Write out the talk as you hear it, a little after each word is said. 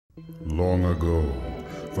Long ago,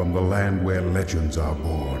 from the land where legends are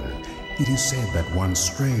born, it is said that one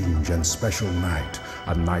strange and special night,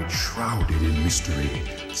 a night shrouded in mystery,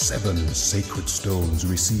 7 sacred stones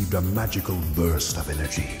received a magical burst of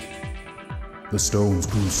energy. The stones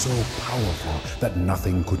grew so powerful that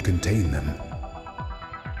nothing could contain them.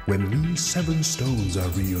 When these 7 stones are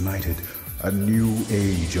reunited, a new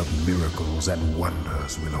age of miracles and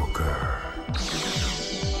wonders will occur.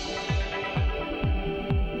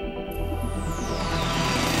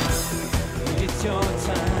 It's your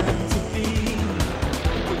time to be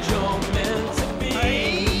what you're meant to be.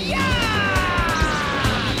 Hey-ya!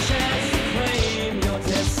 Chance to claim your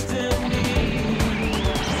destiny.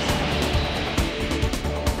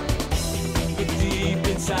 Look deep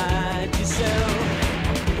inside yourself.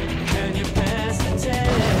 Can you pass the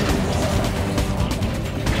test?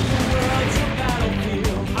 The world's a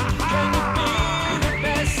battlefield. Can you be the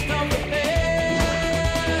best of the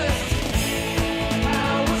best?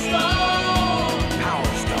 Power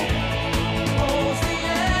Stone holds the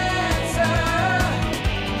answer.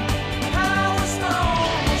 Power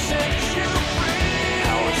Stone will set you free.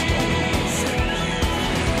 Power Stone will set you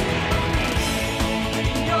free.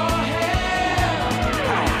 In your hand,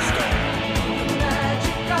 Power Stone. The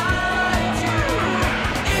magic guides you.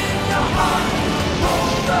 In your heart,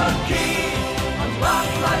 hold the key. Unlock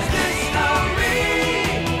life's mystery.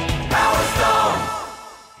 Power Stone.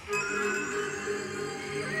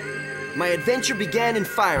 My adventure began in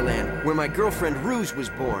Fireland, where my girlfriend Rouge was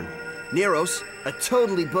born. Neros, a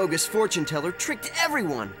totally bogus fortune teller, tricked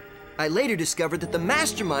everyone. I later discovered that the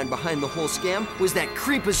mastermind behind the whole scam was that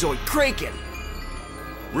creepazoid Kraken.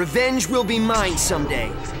 Revenge will be mine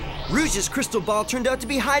someday. Rouge's crystal ball turned out to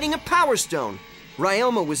be hiding a power stone.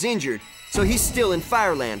 Ryoma was injured, so he's still in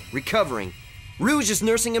Fireland, recovering. Rouge is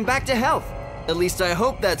nursing him back to health. At least I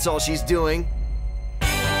hope that's all she's doing.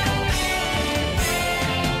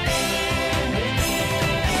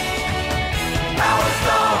 Power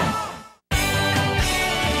Stone.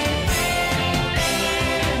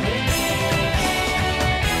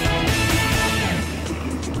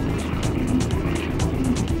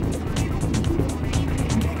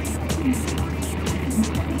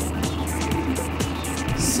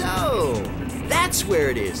 So, that's where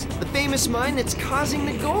it is. The famous mine that's causing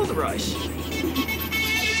the gold rush.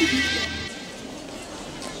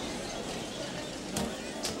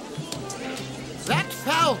 That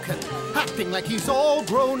Falcon, acting like he's all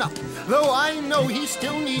grown up, though I know he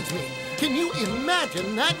still needs me. Can you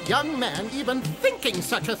imagine that young man even thinking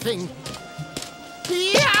such a thing?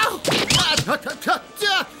 Yeah!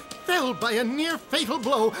 Felled by a near-fatal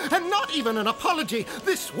blow, and not even an apology.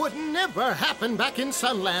 This would never happen back in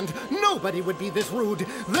Sunland. Nobody would be this rude.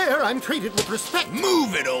 There, I'm treated with respect.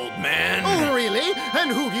 Move it, old man! Oh, really?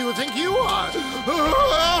 And who do you think you are?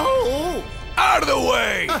 Oh! Out of the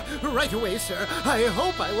way! Right away, sir. I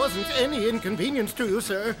hope I wasn't any inconvenience to you,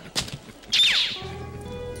 sir.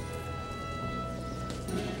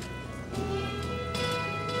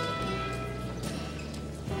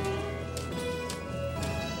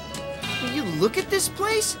 Will you look at this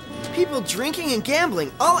place? People drinking and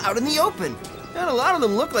gambling, all out in the open. And a lot of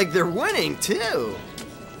them look like they're winning, too.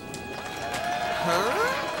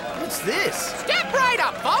 Huh? What's this? Step right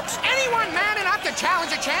up, folks. Anyone man enough to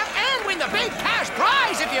challenge a champ and win the big cash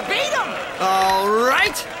prize if you beat him. All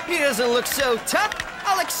right. He doesn't look so tough.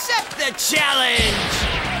 I'll accept the challenge.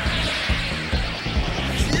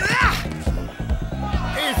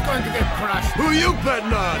 He's going to get crushed. Who you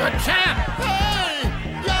betting on? The champ! Hey!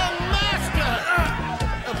 Young master!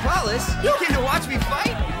 Apollos, you came to watch me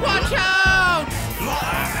fight? Watch out!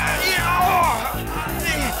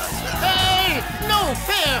 Hey! No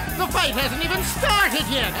fair! The fight hasn't even started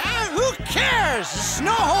yet! Who cares?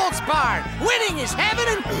 Snow holds barred. Winning is heaven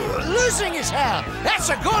and losing is hell. That's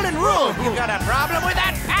a golden rule. You got a problem with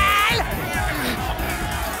that, pal?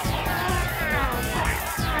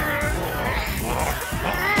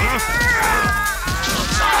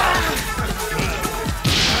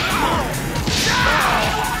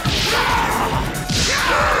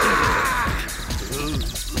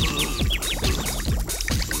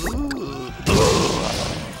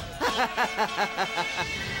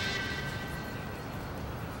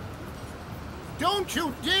 Don't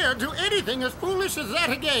you dare do anything as foolish as that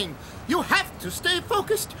again. You have to stay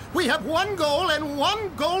focused. We have one goal and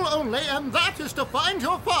one goal only, and that is to find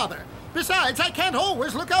your father. Besides, I can't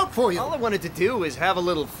always look out for you. All I wanted to do was have a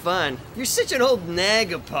little fun. You're such an old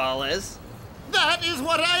nag, Apollos. That is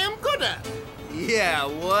what I am good at. Yeah,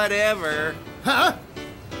 whatever. Huh?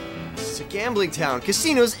 It's a gambling town.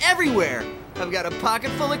 Casinos everywhere. I've got a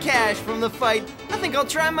pocket full of cash from the fight. I think I'll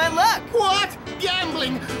try my luck. What?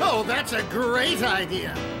 gambling. Oh, that's a great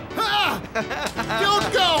idea. Ah!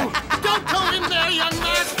 Don't go! Don't go in there, young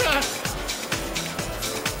master!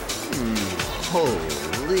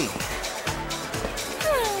 Holy.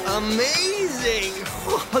 Amazing!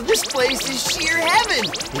 Oh, this place is sheer heaven!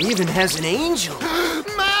 It even has an angel.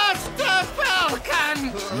 Master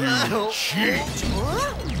Falcon!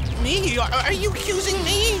 Me? Are you accusing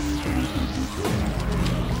me?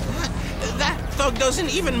 That thug doesn't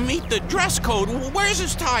even meet the dress code. Where's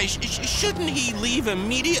his tie? Shouldn't he leave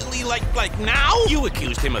immediately, like now? You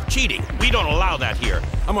accused him of cheating. We don't allow that here.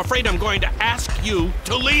 I'm afraid I'm going to ask you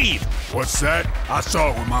to leave. What's that? I saw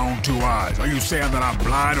it with my own 2 eyes. Are you saying that I'm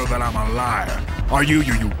blind or that I'm a liar? Are you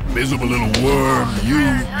miserable little worm,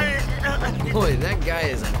 you? Boy, that guy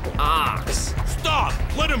is an ox. Stop!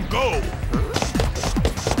 Let him go!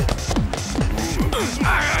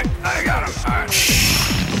 I got him.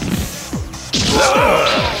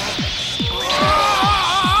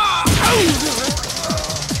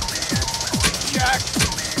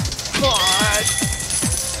 Jackpot!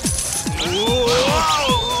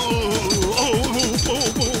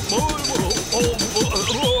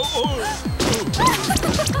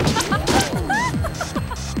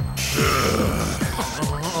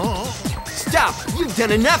 Stop! You've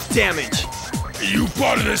done enough damage! You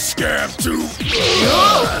part of this scam too?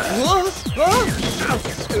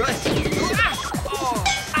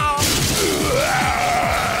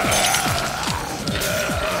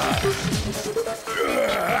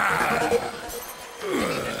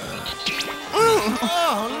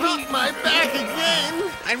 Oh, not my back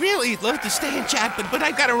again! I'd really love to stay and chat, but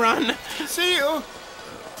I've got to run. See you.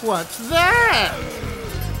 What's that?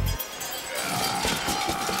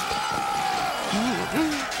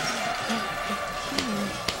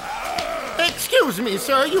 Excuse me,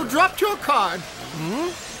 sir, you dropped your card.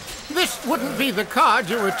 This wouldn't be the card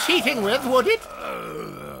you were cheating with, would it?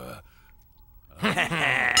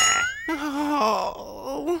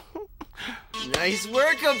 Oh. Nice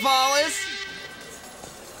work, Apollos!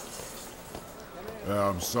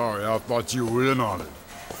 I'm sorry, I thought you were in on it.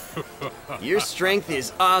 Your strength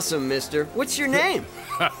is awesome, mister. What's your name?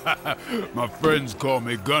 My friends call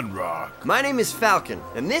me Gunrock. My name is Falcon,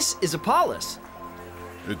 and this is Apollos.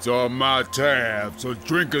 It's on my tab, so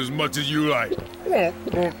drink as much as you like.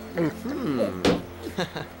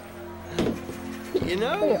 You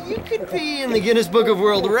know, you could be in the Guinness Book of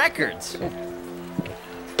World Records.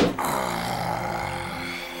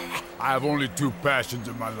 I have only 2 passions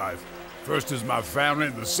in my life. First is my family,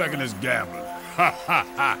 and the second is gambling.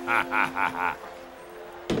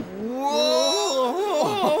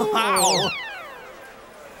 Whoa! Wow!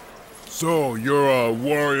 So, you're a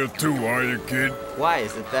warrior too, are you, kid? Why,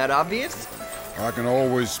 is it that obvious? I can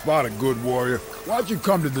always spot a good warrior. Why'd you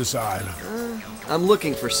come to this island? I'm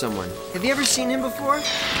looking for someone. Have you ever seen him before?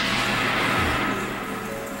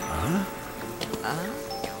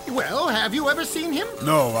 Well, have you ever seen him?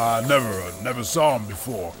 No, I never saw him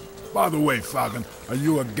before. By the way, Falcon, are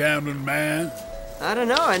you a gambling man? I don't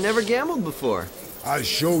know, I never gambled before. I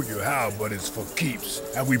showed you how, but it's for keeps,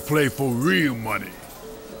 and we play for real money.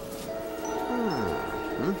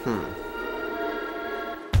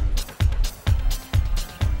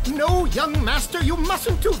 No, young master, you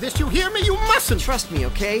mustn't do this. You hear me? You mustn't. Trust me,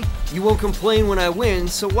 okay? You won't complain when I win,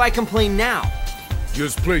 so why complain now?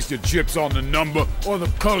 Just place your chips on the number or the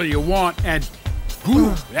color you want, and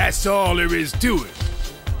poof, that's all there is to it.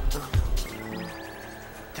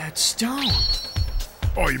 That stone.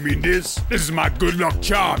 Oh, you mean this? This is my good luck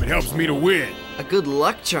charm. It helps me to win. A good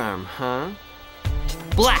luck charm, huh?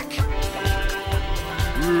 Black.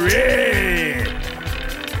 Red.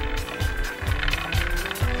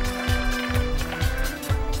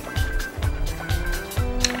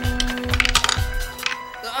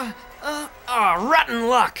 Rotten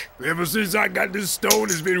luck. Ever since I got this stone,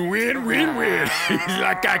 it's been win, win, win. It's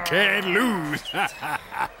like I can't lose.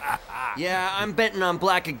 Yeah, I'm betting on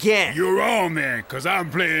black again. You're wrong, man, because I'm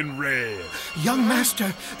playing red. Young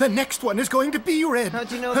master, the next one is going to be red.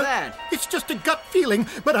 How'd you know that? It's just a gut feeling,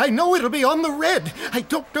 but I know it'll be on the red. I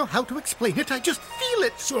don't know how to explain it. I just feel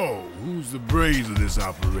it. So, who's the brains of this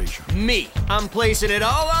operation? Me. I'm placing it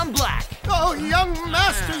all on black. Oh, young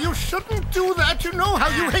master, you shouldn't do that. You know how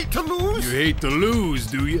you hate to lose. You hate to lose,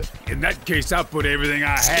 do you? In that case, I'll put everything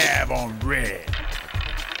I have on red.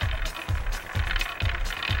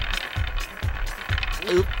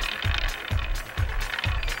 Oop.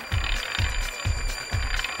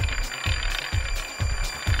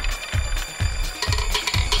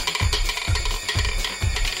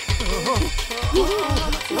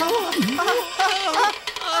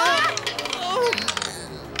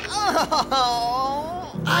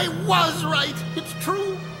 I was right. It's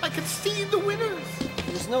true. I could see the winners.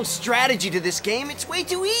 There's no strategy to this game. It's way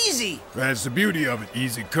too easy. That's the beauty of it.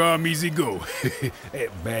 Easy come, easy go. Hey,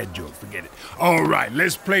 bad joke, forget it. All right,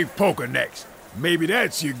 let's play poker next. Maybe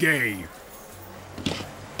that's your game.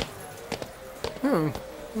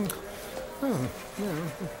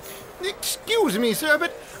 Excuse me, sir,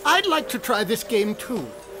 but I'd like to try this game too.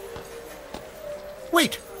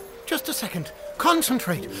 Wait, just a second.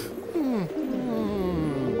 Concentrate.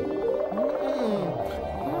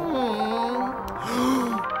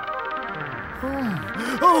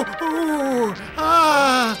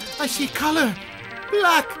 I see color.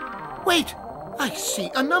 Black. Wait, I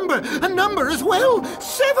see a number as well.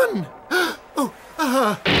 7.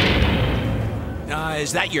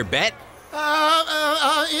 Is that your bet?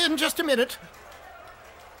 In just a minute.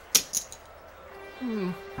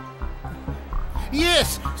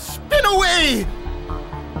 Yes, spin away!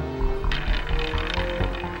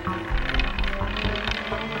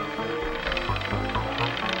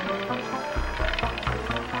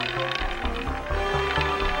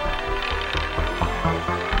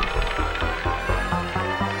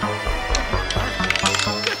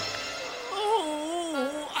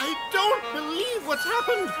 Oh, I don't believe what's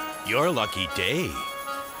happened. Your lucky day.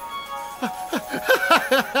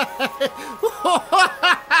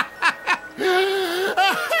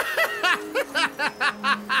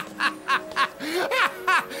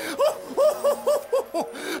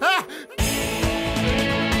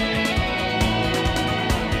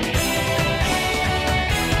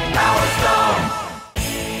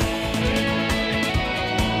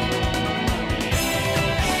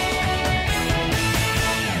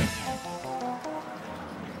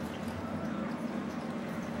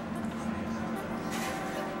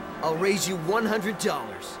 I'll raise you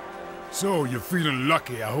 $100. So, you're feeling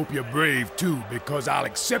lucky. I hope you're brave, too, because I'll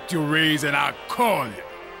accept your raise and I'll call you.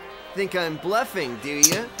 Think I'm bluffing, do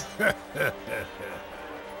you?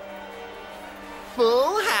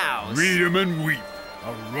 Full house. Read 'em and weep.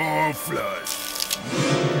 A raw flush.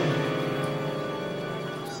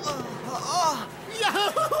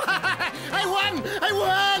 I won!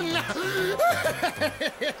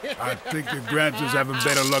 I think your grandson's having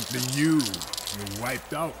better luck than you. You're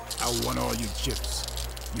wiped out. I won all your chips.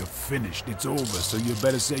 You're finished. It's over, so you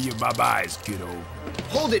better say your bye-byes, kiddo.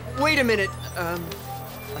 Hold it. Wait a minute.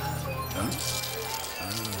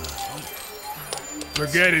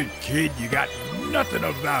 Forget it, kid. You got nothing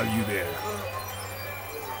of value there.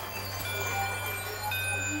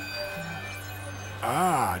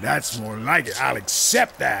 Ah, that's more like it. I'll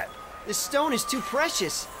accept that. This stone is too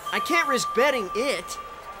precious. I can't risk betting it.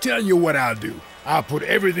 Tell you what I'll do. I'll put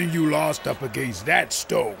everything you lost up against that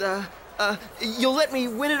stone. You'll let me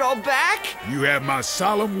win it all back? You have my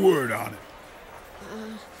solemn word on it.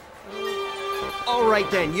 All right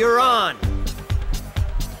then, you're on.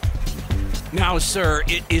 Now, sir,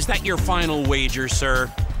 is that your final wager,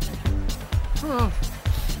 sir?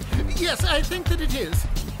 Yes, I think that it is.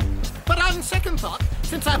 But on second thought,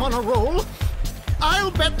 since I'm on a roll, I'll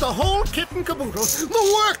bet the whole kit and caboodle,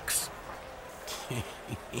 the works.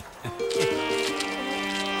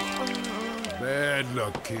 Bad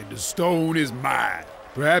luck, kid. The stone is mine.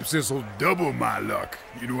 Perhaps this'll double my luck.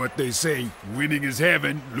 You know what they say, winning is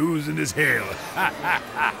heaven, losing is hell.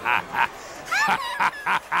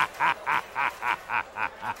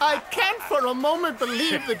 I can't for a moment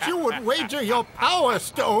believe that you would wager your power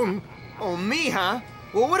stone. Oh, me, huh?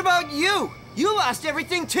 Well, what about you? You lost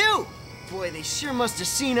everything, too. Boy, they sure must have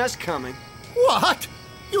seen us coming. What?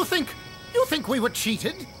 You think we were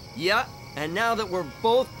cheated? Yeah, and now that we're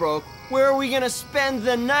both broke, where are we gonna spend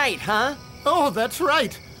the night, huh? Oh, that's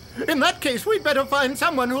right. In that case, we'd better find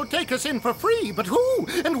someone who'll take us in for free. But who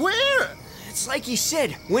and where? It's like he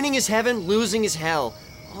said, winning is heaven, losing is hell.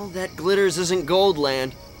 All that glitters isn't gold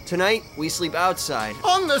land. Tonight, we sleep outside.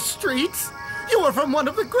 On the streets? You were from one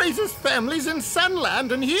of the greatest families in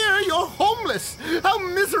Sunland, and here you're homeless. How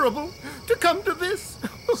miserable to come to this.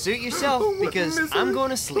 Suit yourself, because I'm going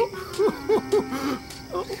to sleep.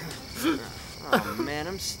 Oh, man,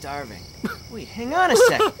 I'm starving. Wait, hang on a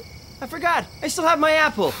sec. I forgot. I still have my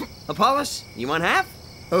apple. Apollos, you want half?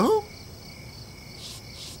 Oh?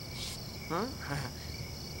 Huh?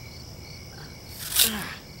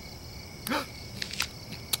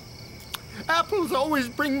 Apples always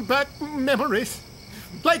bring back memories.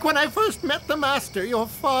 Like when I first met the master, your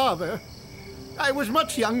father. I was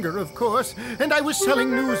much younger, of course, and I was selling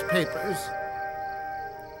newspapers.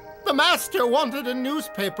 The master wanted a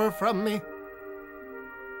newspaper from me.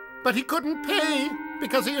 But he couldn't pay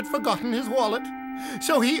because he had forgotten his wallet.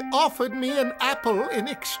 So he offered me an apple in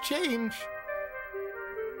exchange.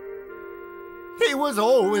 He was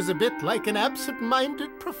always a bit like an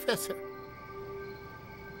absent-minded professor.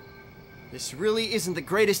 This really isn't the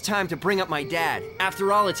greatest time to bring up my dad.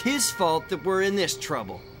 After all, it's his fault that we're in this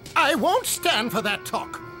trouble. I won't stand for that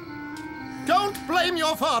talk. Don't blame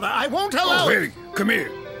your father. I won't allow it. Hey, come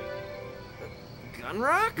here.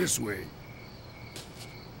 Gunrock? This way.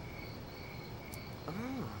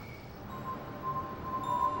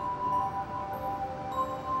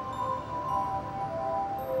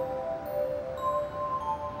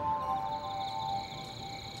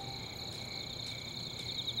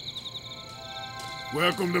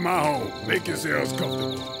 Welcome to my home. Make yourselves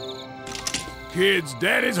comfortable. Kids,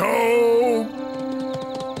 Daddy's home.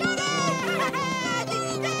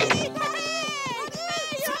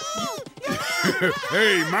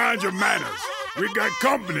 Hey, mind your manners. We got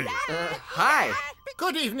company. Hi.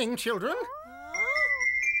 Good evening, children.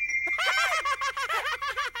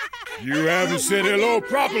 You haven't said hello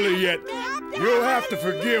properly yet. You'll have to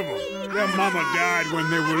forgive them. Their mama died when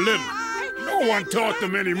they were little. No one taught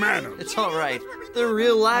them any manners. It's all right. They're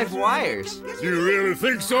real live wires. You really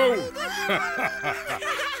think so?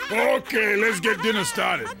 Okay, let's get dinner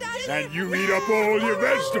started. And you eat up all your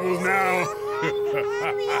vegetables now.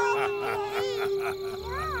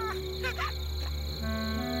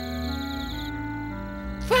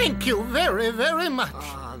 Thank you very, very much.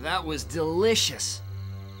 Ah, that was delicious.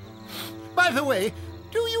 By the way,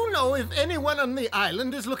 do you know if anyone on the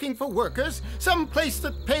island is looking for workers? Some place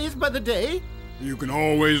that pays by the day? You can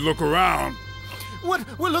always look around. What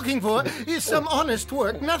we're looking for is some honest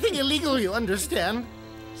work, nothing illegal, you understand?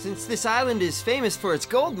 Since this island is famous for its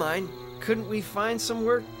gold mine, couldn't we find some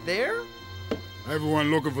work there?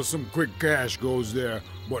 Everyone looking for some quick cash goes there,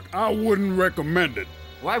 but I wouldn't recommend it.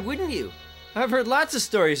 Why wouldn't you? I've heard lots of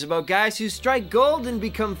stories about guys who strike gold and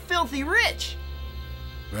become filthy rich.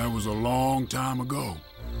 That was a long time ago.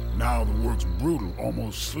 Now the work's brutal,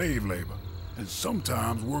 almost slave labor. And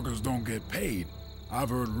sometimes workers don't get paid. I've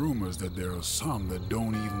heard rumors that there are some that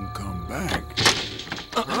don't even come back.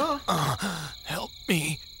 Help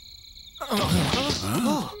me.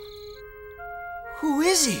 Who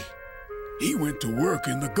is he? He went to work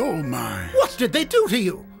in the gold mine. What did they do to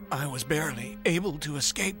you? I was barely able to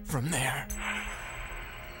escape from there.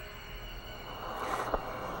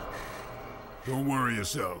 Don't worry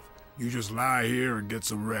yourself. You just lie here and get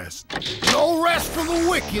some rest. No rest for the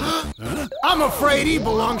wicked. I'm afraid he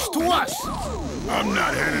belongs to us. I'm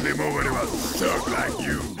not handing him over to a thug like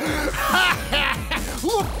you.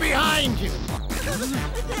 Look behind you.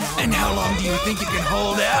 And how long do you think you can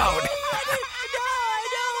hold out?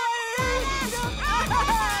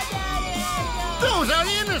 Those are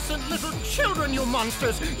innocent little children, you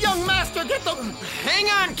monsters. Young master, get them. Hang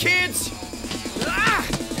on, kids! Ah!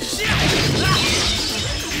 Shit! Ah!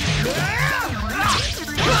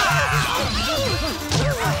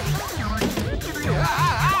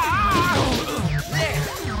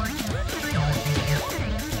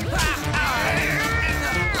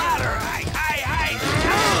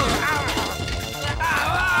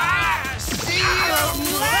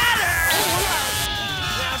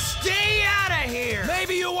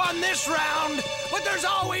 This round, but there's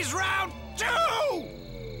always round 2!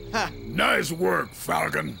 Nice work,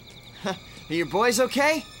 Falcon. Are your boys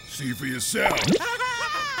okay? See for yourself.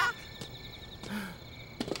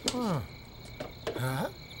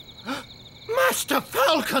 Master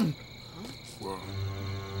Falcon!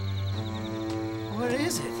 What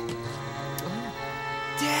is it?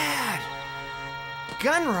 Dad!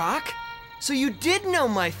 Gunrock? So you did know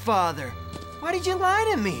my father. Why did you lie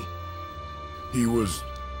to me?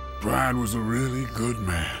 Brian was a really good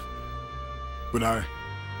man. But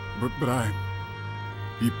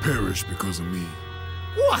he perished because of me.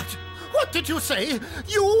 What? What did you say?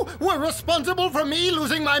 You were responsible for me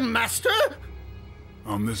losing my master?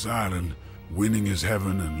 On this island, winning is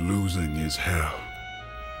heaven and losing is hell.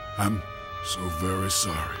 I'm so very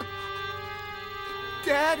sorry.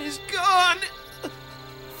 Dad is gone!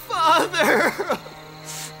 Father!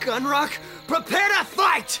 Gunrock, prepare to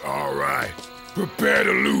fight! All right. Prepare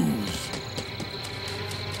to lose.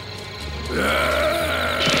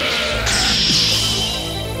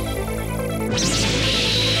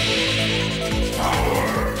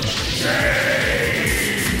 Power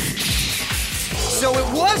game. So it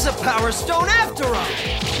was a Power Stone after all!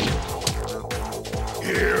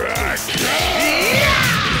 Here I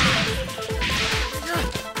come!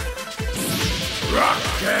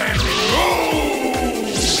 Rock and roll!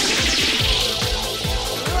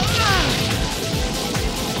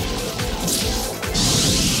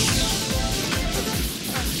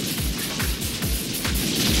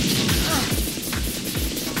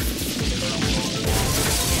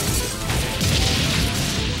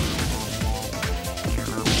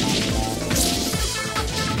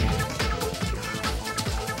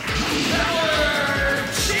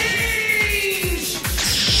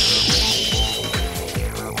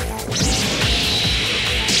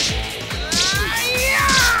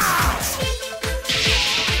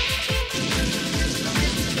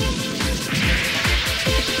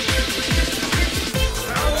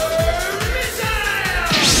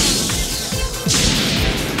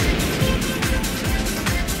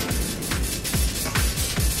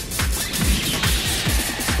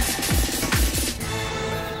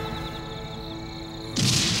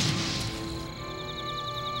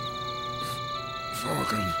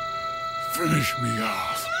 me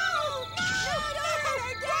off.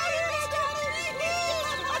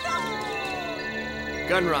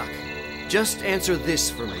 Gunrock, just answer this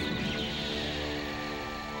for me.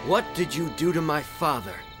 What did you do to my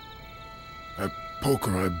father? At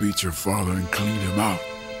poker, I beat your father and cleaned him out.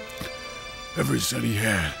 Every cent he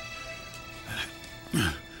had.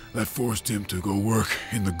 That forced him to go work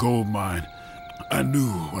in the gold mine. I knew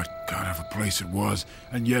what kind of a place it was,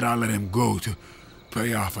 and yet I let him go to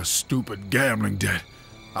pay off a stupid gambling debt.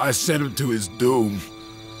 I sent him to his doom.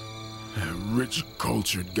 A rich,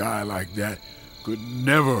 cultured guy like that could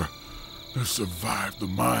never have survived the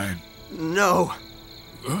mine. No.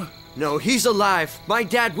 No, he's alive. My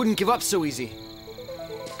dad wouldn't give up so easy.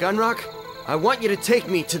 Gunrock, I want you to take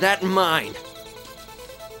me to that mine.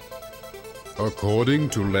 According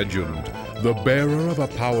to legend, the bearer of a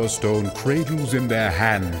power stone cradles in their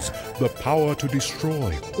hands the power to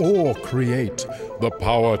destroy or create, the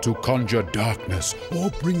power to conjure darkness or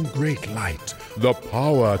bring great light, the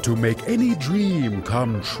power to make any dream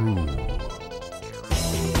come true.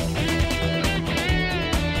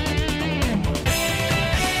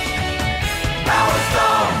 Power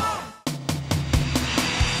Stone!